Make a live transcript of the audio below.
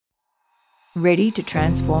Ready to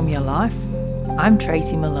transform your life? I'm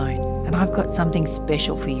Tracy Malone, and I've got something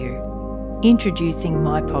special for you. Introducing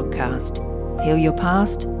my podcast, Heal Your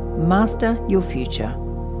Past, Master Your Future.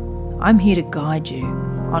 I'm here to guide you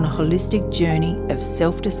on a holistic journey of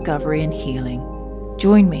self-discovery and healing.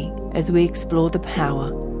 Join me as we explore the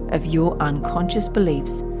power of your unconscious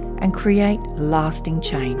beliefs and create lasting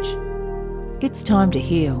change. It's time to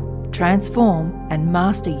heal, transform, and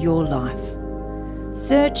master your life.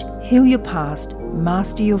 Search Heal Your Past,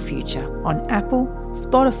 Master Your Future on Apple,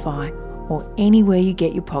 Spotify, or anywhere you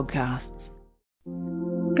get your podcasts.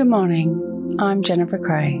 Good morning. I'm Jennifer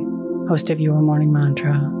Cray, host of Your Morning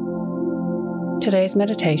Mantra. Today's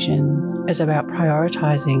meditation is about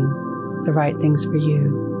prioritizing the right things for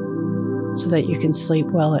you so that you can sleep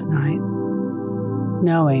well at night,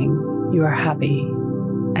 knowing you are happy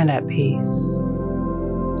and at peace.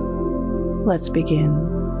 Let's begin.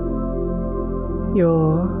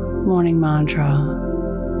 Your morning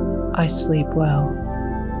mantra, I sleep well.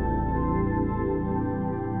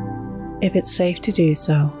 If it's safe to do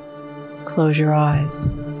so, close your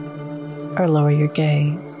eyes or lower your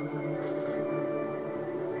gaze.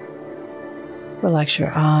 Relax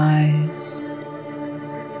your eyes,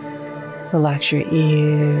 relax your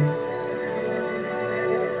ears,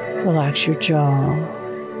 relax your jaw.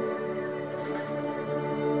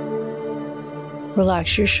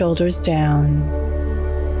 Relax your shoulders down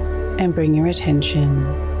and bring your attention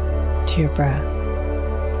to your breath.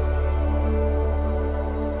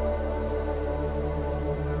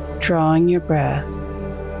 Drawing your breath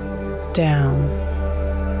down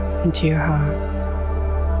into your heart.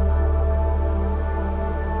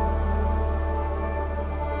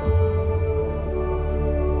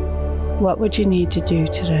 What would you need to do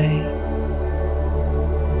today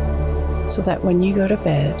so that when you go to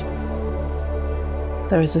bed,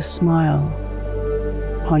 there is a smile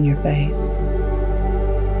on your face,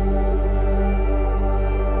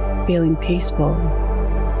 feeling peaceful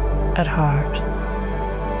at heart?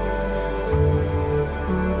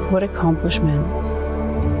 What accomplishments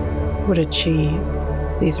would achieve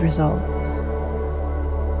these results?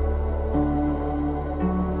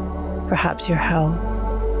 Perhaps your health,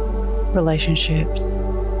 relationships,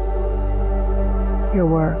 your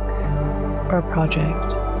work, or a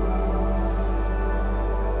project.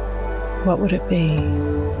 What would it be?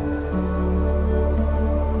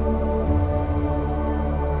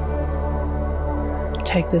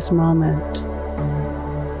 Take this moment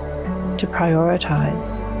to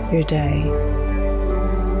prioritize your day,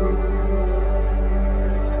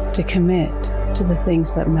 to commit to the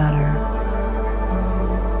things that matter.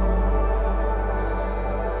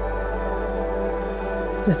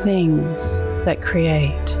 The things that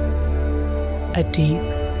create a deep,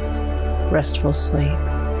 restful sleep.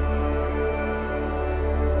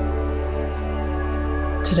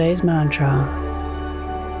 Today's mantra,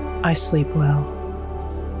 I sleep well.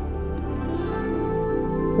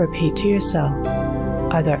 Repeat to yourself,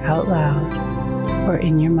 either out loud or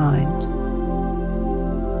in your mind,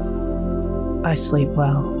 I sleep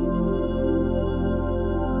well.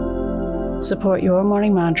 Support Your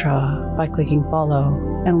Morning Mantra by clicking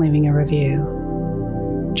follow and leaving a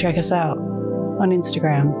review. Check us out on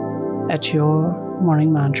Instagram at Your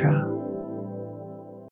Morning Mantra.